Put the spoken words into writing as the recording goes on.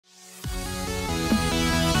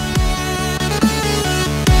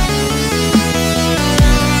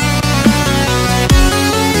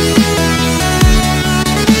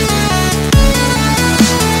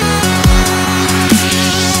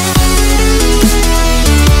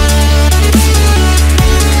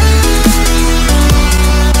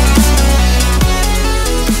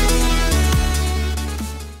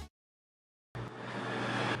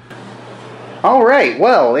Alright,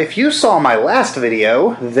 well, if you saw my last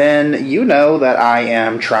video, then you know that I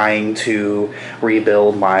am trying to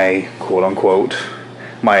rebuild my quote-unquote,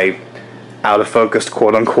 my out-of-focus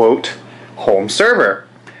quote-unquote home server.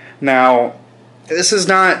 Now, this is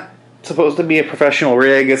not supposed to be a professional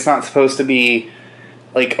rig, it's not supposed to be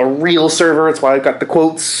like a real server, that's why I've got the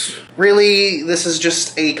quotes. Really, this is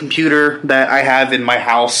just a computer that I have in my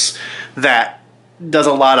house that does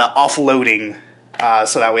a lot of offloading.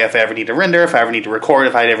 So that way if I ever need to render, if I ever need to record,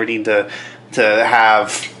 if I ever need to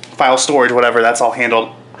have file storage, whatever, that's all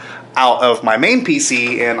handled out of my main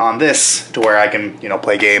PC and on this to where I can,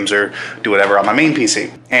 play games or do whatever on my main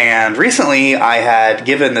PC. And recently I had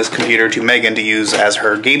given this computer to Megan to use as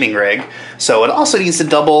her gaming rig, so it also needs to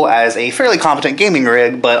double as a fairly competent gaming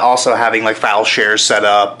rig, but also having like file shares set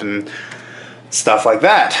up and stuff like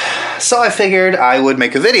that. So I figured I would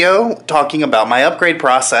make a video talking about my upgrade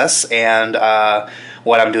process and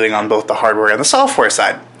what I'm doing on both the hardware and the software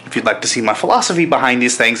side. If you'd like to see my philosophy behind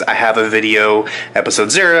these things, I have a video,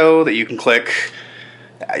 episode 0, that you can click.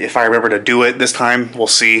 If I remember to do it this time, we'll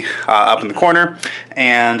see up in the corner.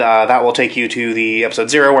 And that will take you to the episode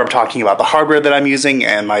 0 where I'm talking about the hardware that I'm using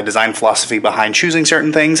and my design philosophy behind choosing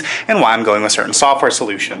certain things and why I'm going with certain software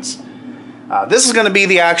solutions. This is going to be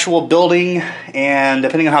the actual building, and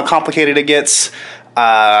depending on how complicated it gets,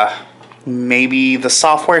 maybe the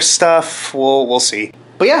software stuff, we'll see.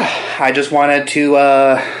 But yeah, I just wanted to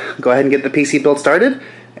go ahead and get the PC build started,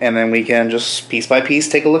 and then we can just piece by piece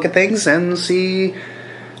take a look at things and see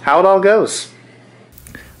how it all goes.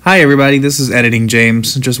 Hi everybody, this is Editing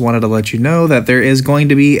James. Just wanted to let you know that there is going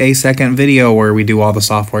to be a second video where we do all the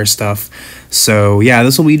software stuff. So yeah,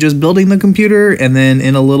 this will be just building the computer, and then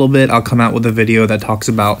in a little bit I'll come out with a video that talks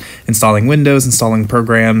about installing Windows, installing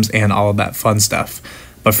programs, and all of that fun stuff.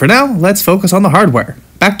 But for now, let's focus on the hardware.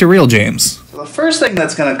 Back to real James. So the first thing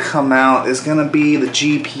that's going to come out is going to be the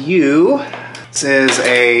GPU. This is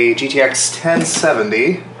a GTX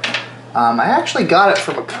 1070. I actually got it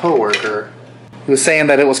from a coworker. He was saying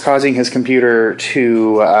that it was causing his computer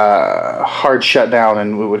to hard shut down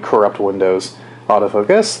and it would corrupt Windows.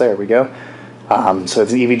 Autofocus, there we go. So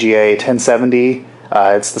it's an EVGA 1070.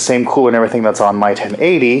 It's the same cooler and everything that's on my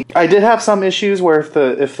 1080. I did have some issues where if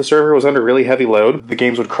the server was under really heavy load, the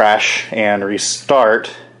games would crash and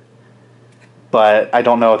restart. But I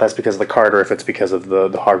don't know if that's because of the card or if it's because of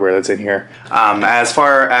the hardware that's in here. As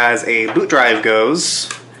far as a boot drive goes,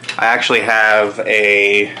 I actually have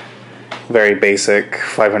a very basic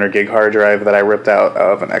 500 gig hard drive that I ripped out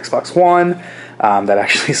of an Xbox One that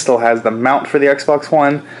actually still has the mount for the Xbox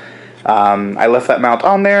One. I left that mount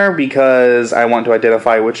on there because I want to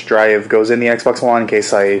identify which drive goes in the Xbox One in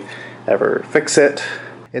case I ever fix it.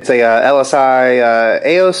 It's a LSI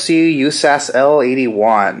AOC USAS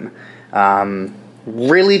L81.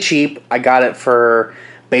 Really cheap. I got it for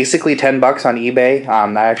basically $10 on eBay.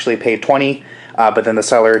 I actually paid 20. But then the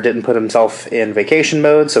seller didn't put himself in vacation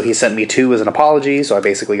mode, so he sent me 2 as an apology, so I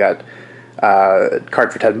basically got a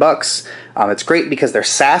card for $10. It's great because they're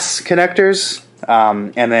SAS connectors,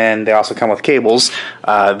 and then they also come with cables,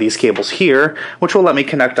 these cables here, which will let me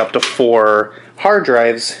connect up to 4 hard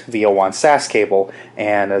drives via 1 SAS cable,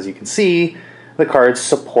 and as you can see, the cards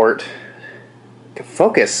support...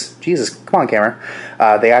 Focus! Jesus, come on camera.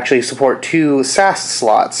 They actually support 2 SAS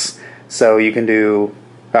slots, so you can do...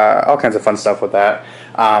 all kinds of fun stuff with that.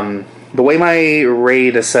 The way my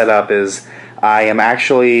RAID is set up is I am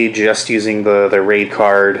actually just using the RAID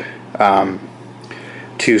card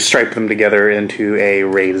to stripe them together into a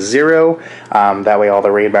RAID 0. That way all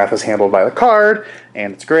the RAID math is handled by the card,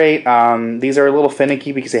 and it's great. These are a little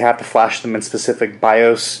finicky because you have to flash them in specific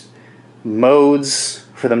BIOS modes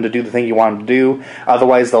for them to do the thing you want them to do.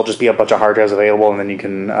 Otherwise, there'll just be a bunch of hard drives available, and then you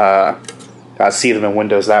can... see them in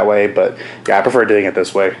Windows that way, but yeah, I prefer doing it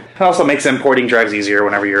this way. It also makes importing drives easier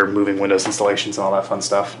whenever you're moving Windows installations and all that fun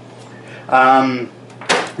stuff.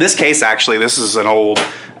 This case, actually, this is an old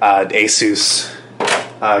Asus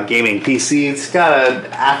gaming PC. It's got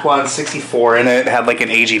an Athlon 64 in it. It had like an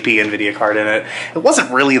AGP NVIDIA card in it. It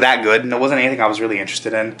wasn't really that good, and it wasn't anything I was really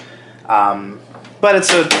interested in. But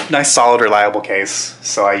it's a nice, solid, reliable case,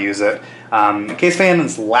 so I use it. The case fan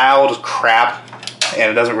is loud as crap, and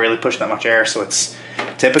it doesn't really push that much air, so it's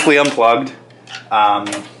typically unplugged. And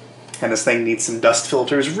this thing needs some dust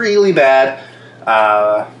filters really bad,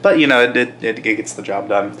 but you know, it gets the job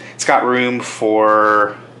done. It's got room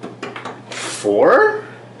for 4?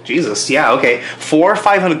 Jesus, yeah, okay. 4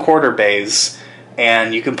 5.25 bays,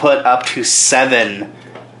 and you can put up to 7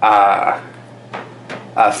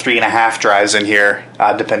 3.5 drives in here,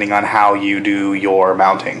 depending on how you do your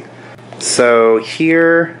mounting. So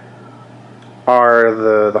here are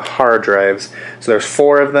the hard drives. So there's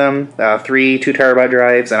 4 of them, 3 2TB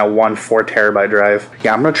drives and a 1 4TB drive.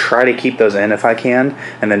 Yeah, I'm gonna try to keep those in if I can,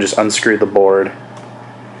 and then just unscrew the board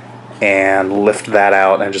and lift that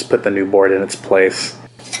out and just put the new board in its place.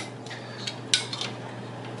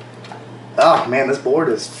 Oh man, this board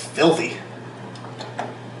is filthy.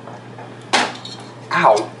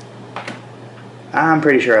 Ow. I'm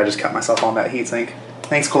pretty sure I just cut myself on that heatsink.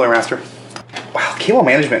 Thanks, Cooler Master. Wow, cable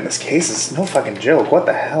management in this case is no fucking joke. What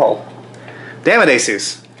the hell? Damn it,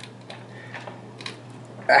 Asus.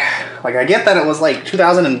 Like, I get that it was like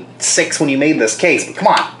 2006 when you made this case, but come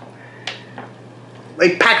on.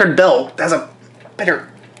 Like, Packard Bell has a better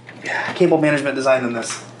cable management design than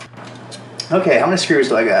this. Okay, how many screws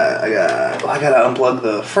do I got? I gotta unplug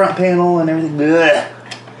the front panel and everything. Ugh.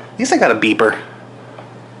 At least I got a beeper.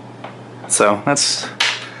 So, that's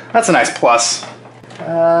a nice plus.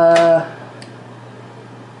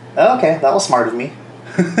 Okay, that was smart of me.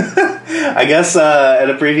 I guess at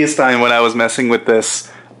a previous time when I was messing with this,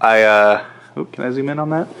 can I zoom in on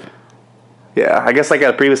that? Yeah, I guess like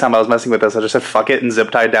at a previous time I was messing with this, I just said fuck it and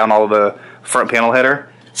zip tied down all of the front panel header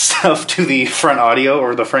stuff to the front audio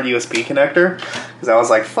or the front USB connector, because I was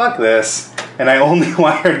like, fuck this, and I only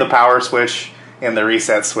wired the power switch and the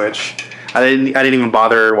reset switch. I didn't even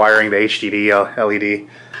bother wiring the HDD LED.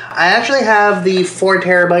 I actually have the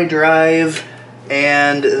 4TB drive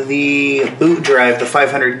and the boot drive, the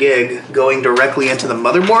 500 gig, going directly into the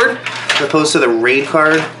motherboard as opposed to the RAID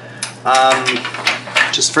card.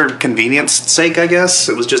 Just for convenience sake, I guess.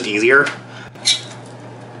 It was just easier.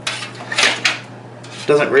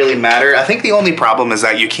 Doesn't really matter. I think the only problem is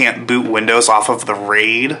that you can't boot Windows off of the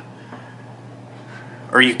RAID.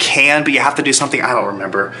 Or you can, but you have to do something, I don't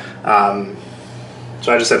remember.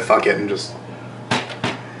 So I just said fuck it and just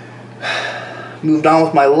moved on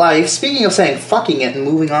with my life. Speaking of saying fucking it and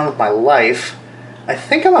moving on with my life, I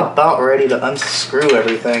think I'm about ready to unscrew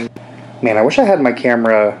everything. Man, I wish I had my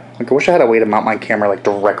camera, like I wish I had a way to mount my camera like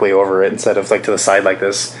directly over it instead of like to the side like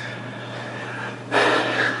this.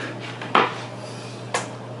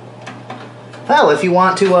 Well, if you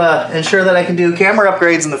want to ensure that I can do camera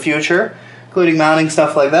upgrades in the future, including mounting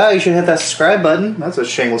stuff like that, you should hit that subscribe button. That's a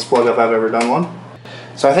shameless plug if I've ever done one.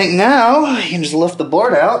 So I think now you can just lift the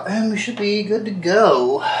board out and we should be good to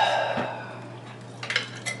go.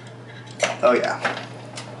 Oh yeah.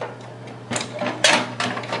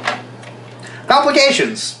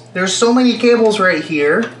 Complications. There's so many cables right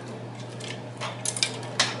here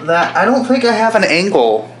that I don't think I have an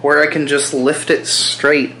angle where I can just lift it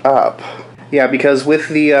straight up. Yeah, because with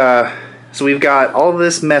the, so we've got all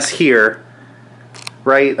this mess here,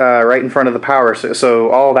 right in front of the power, so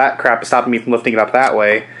all that crap is stopping me from lifting it up that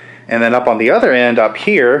way, and then up on the other end, up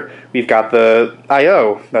here, we've got the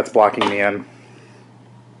I/O that's blocking me in.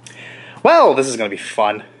 Well, this is going to be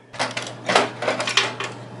fun.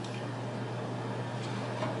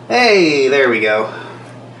 Hey, there we go.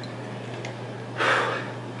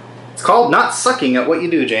 It's called not sucking at what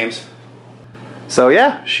you do, James. So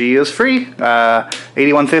yeah, she is free.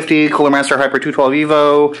 8150 Cooler Master Hyper 212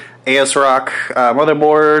 Evo, ASRock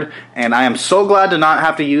motherboard, and I am so glad to not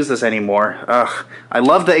have to use this anymore. I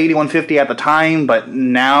loved the 8150 at the time, but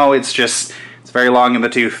now it's very long in the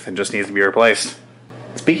tooth and just needs to be replaced.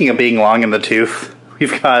 Speaking of being long in the tooth,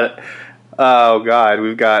 we've got, oh god,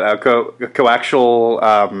 we've got a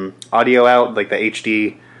coaxial audio out, like the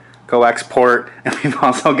HD coax port, and we've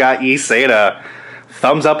also got eSATA.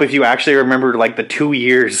 Thumbs up if you actually remember like the 2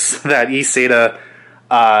 years that eSATA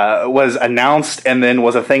was announced and then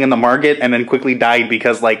was a thing in the market and then quickly died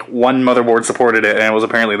because like one motherboard supported it, and it was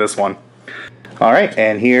apparently this one. Alright,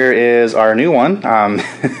 and here is our new one.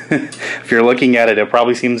 If you're looking at it, it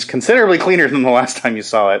probably seems considerably cleaner than the last time you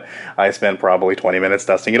saw it. I spent probably 20 minutes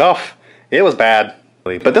dusting it off. It was bad.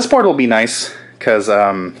 But this board will be nice because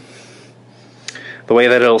the way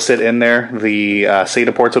that it'll sit in there, the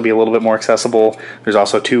SATA ports will be a little bit more accessible. There's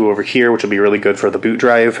also 2 over here, which will be really good for the boot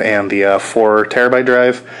drive and the 4TB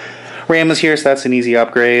drive. RAM is here, so that's an easy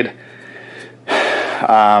upgrade.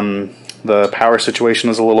 The power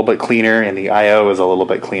situation is a little bit cleaner, and the I/O is a little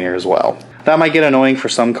bit cleaner as well. That might get annoying for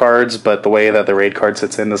some cards, but the way that the RAID card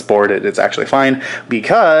sits in this board, it's actually fine,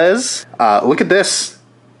 because, look at this.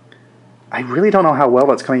 I really don't know how well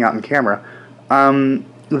that's coming out in camera.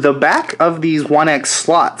 The back of these 1X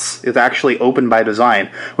slots is actually open by design,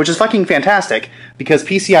 which is fucking fantastic, because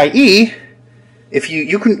PCIe, if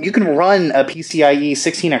you can run a PCIe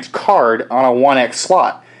 16X card on a 1X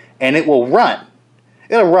slot, and it will run.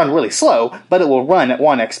 It'll run really slow, but it will run at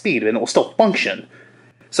 1X speed, and it will still function.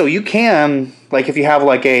 So you can, like, if you have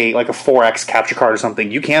like a 4X capture card or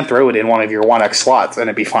something, you can throw it in one of your 1X slots and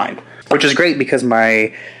it'd be fine. Which is great because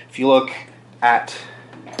if you look at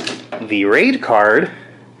the RAID card,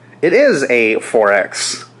 it is a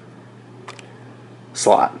 4X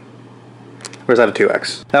slot. Or is that a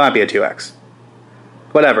 2X? That might be a 2X.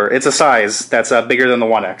 Whatever, it's a size that's bigger than the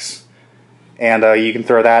 1X. And you can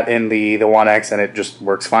throw that in the 1X and it just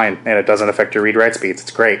works fine. And it doesn't affect your read-write speeds.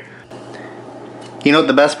 It's great. You know what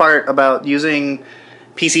the best part about using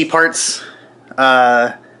PC parts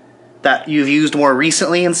that you've used more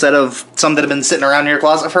recently instead of some that have been sitting around in your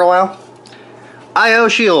closet for a while? I/O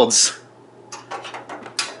shields.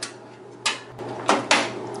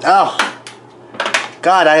 Oh.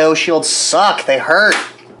 God, I/O shields suck. They hurt.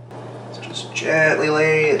 So just gently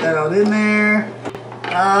lay it down in there.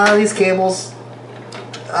 Ah, these cables.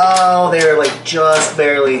 Oh, they're like just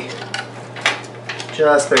barely.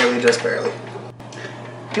 Just barely.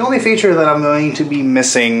 The only feature that I'm going to be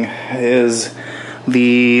missing is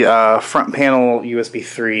the front panel USB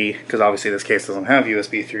 3, because obviously this case doesn't have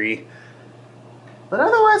USB 3. But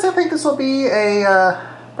otherwise, I think this will be a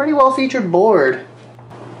pretty well-featured board.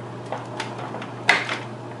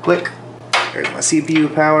 Click. There's my CPU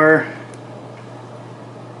power.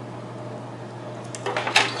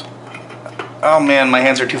 Oh man, my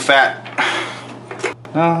hands are too fat.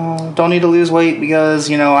 No, don't need to lose weight because,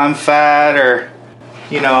 you know, I'm fat, or,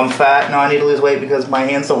 you know, I'm fat. No, I need to lose weight because my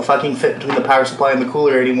hands don't fucking fit between the power supply and the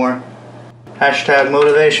cooler anymore. Hashtag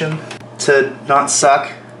motivation to not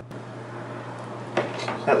suck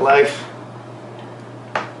at life.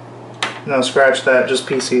 No, scratch that, just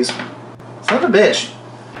PCs. Son of a bitch.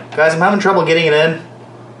 Guys, I'm having trouble getting it in.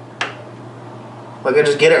 Like, I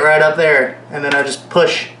just get it right up there, and then I just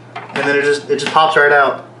push, and then it just pops right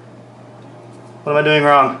out. What am I doing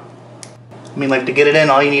wrong? I mean, like, to get it in,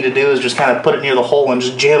 all you need to do is just kind of put it near the hole and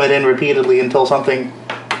just jam it in repeatedly until something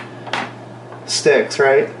sticks,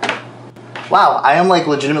 right? Wow, I am, like,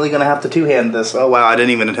 legitimately going to have to two-hand this. Oh, wow, I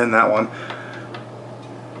didn't even intend that one.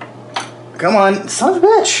 Come on, son of a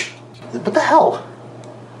bitch. What the hell?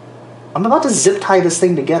 I'm about to zip tie this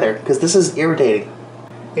thing together, because this is irritating.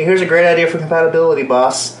 Hey, here's a great idea for compatibility,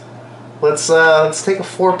 boss. Let's take a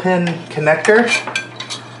 4-pin connector,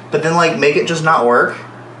 but then, like, make it just not work.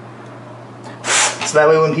 So that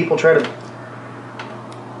way when people try to...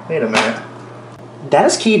 Wait a minute. That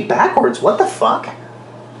is keyed backwards. What the fuck?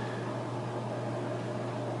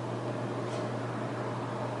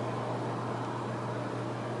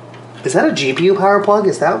 Is that a GPU power plug?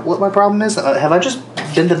 Is that what my problem is? Have I just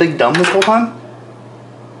been the big dumb this whole time?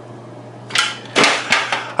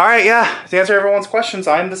 Alright, yeah. To answer everyone's questions,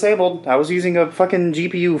 I'm disabled. I was using a fucking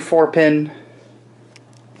GPU 4-pin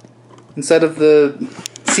instead of the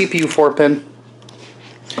CPU 4-pin.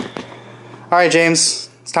 Alright, James.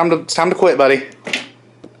 It's time to quit, buddy.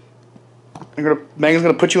 Megan's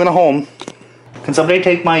gonna put you in a home. Can somebody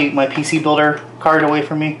take my PC Builder card away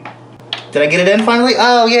from me? Did I get it in finally?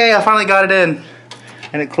 Oh, yeah, I finally got it in.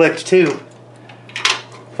 And it clicked, too.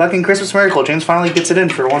 Fucking Christmas miracle. James finally gets it in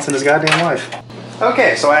for once in his goddamn life.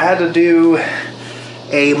 Okay, so I had to do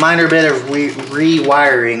a minor bit of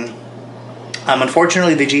rewiring.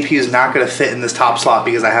 Unfortunately, the GPU is not going to fit in this top slot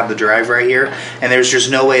because I have the drive right here. And there's just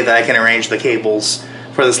no way that I can arrange the cables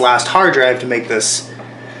for this last hard drive to make this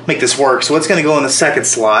work. So it's going to go in the second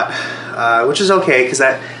slot. Which is okay, because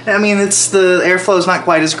the airflow is not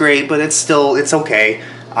quite as great, but it's okay.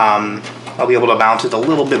 I'll be able to mount it a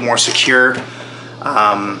little bit more secure,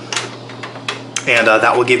 and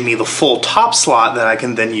that will give me the full top slot that I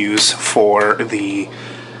can then use for the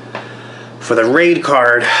RAID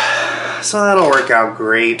card. So that'll work out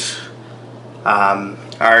great. I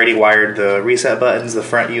already wired the reset buttons, the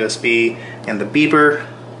front USB, and the beeper.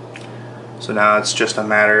 So now it's just a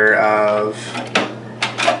matter of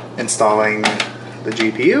installing the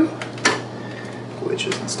GPU, which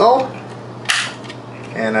is installed,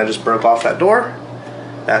 and I just broke off that door.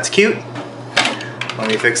 That's cute. Let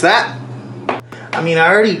me fix that. I mean, I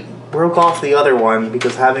already broke off the other one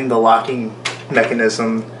because having the locking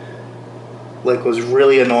mechanism was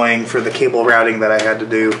really annoying for the cable routing that I had to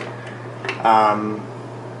do.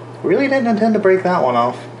 Really didn't intend to break that one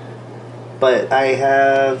off, but I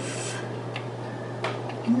have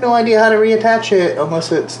no idea how to reattach it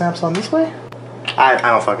unless it snaps on this way. I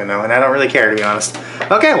don't fucking know, and I don't really care, to be honest.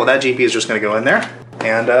 Okay, well, that GPU is just going to go in there.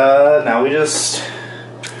 And now we just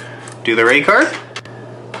do the RAID card.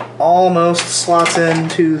 Almost slots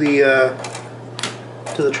into the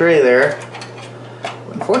tray there.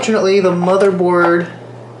 Unfortunately, the motherboard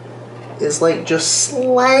is just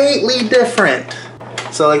slightly different.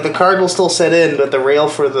 So the card will still sit in, but the rail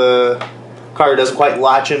for the card doesn't quite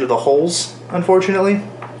latch into the holes, unfortunately.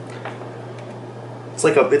 It's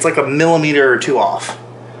like a millimeter or two off.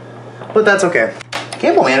 But that's okay.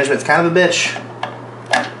 Cable management's kind of a bitch.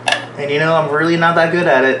 And you know, I'm really not that good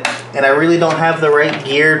at it. And I really don't have the right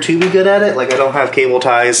gear to be good at it. Like, I don't have cable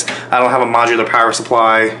ties. I don't have a modular power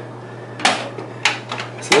supply.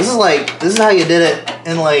 So this is how you did it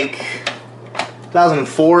in like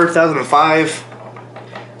 2004, 2005.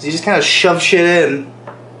 So you just kind of shoved shit in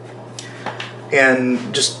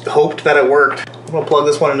and just hoped that it worked. I'm gonna plug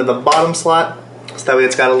this one into the bottom slot, so that way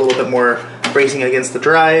it's got a little bit more bracing against the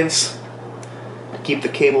drives. Keep the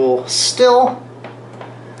cable still.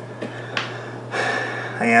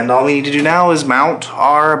 And all we need to do now is mount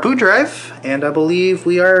our boot drive, and I believe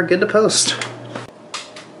we are good to post.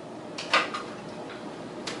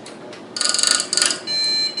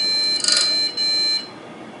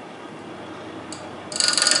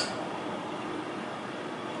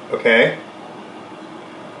 Okay.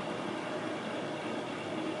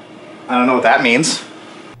 I don't know what that means.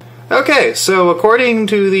 Okay, so according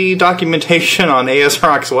to the documentation on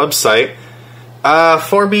ASRock's website,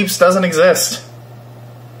 4 beeps doesn't exist.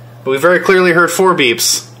 But we very clearly heard 4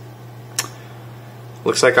 beeps.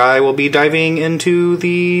 Looks like I will be diving into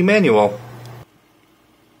the manual.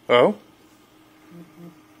 Oh?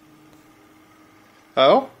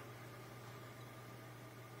 Oh?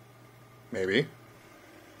 Maybe.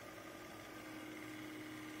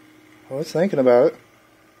 I was thinking about it.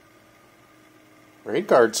 Raid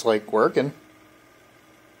guard's like working.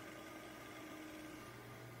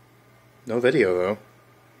 No video though.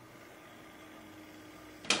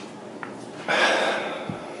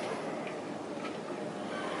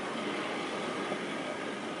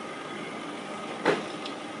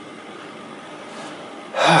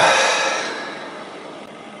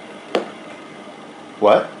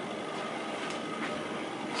 What?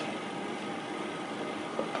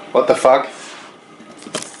 What the fuck?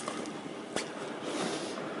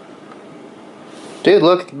 Dude,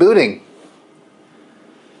 look, it's booting.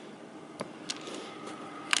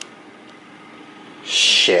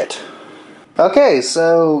 Shit. Okay,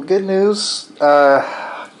 so good news.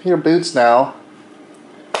 Here boots now.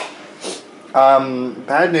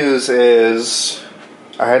 Bad news is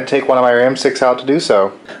I had to take one of my RAM sticks out to do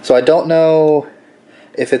so. So I don't know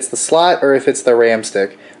if it's the slot or if it's the RAM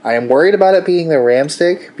stick. I am worried about it being the RAM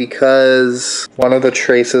stick because one of the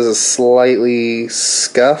traces is slightly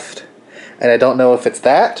scuffed. And I don't know if it's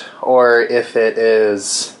that or if it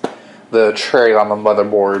is the tray on the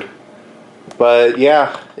motherboard. But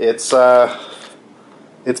yeah, it's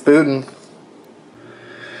booting.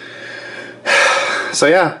 So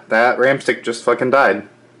yeah, that RAM stick just fucking died.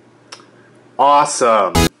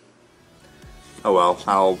 Awesome. Oh well,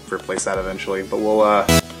 I'll replace that eventually. But we'll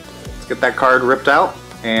let's get that card ripped out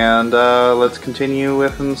and let's continue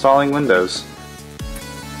with installing Windows.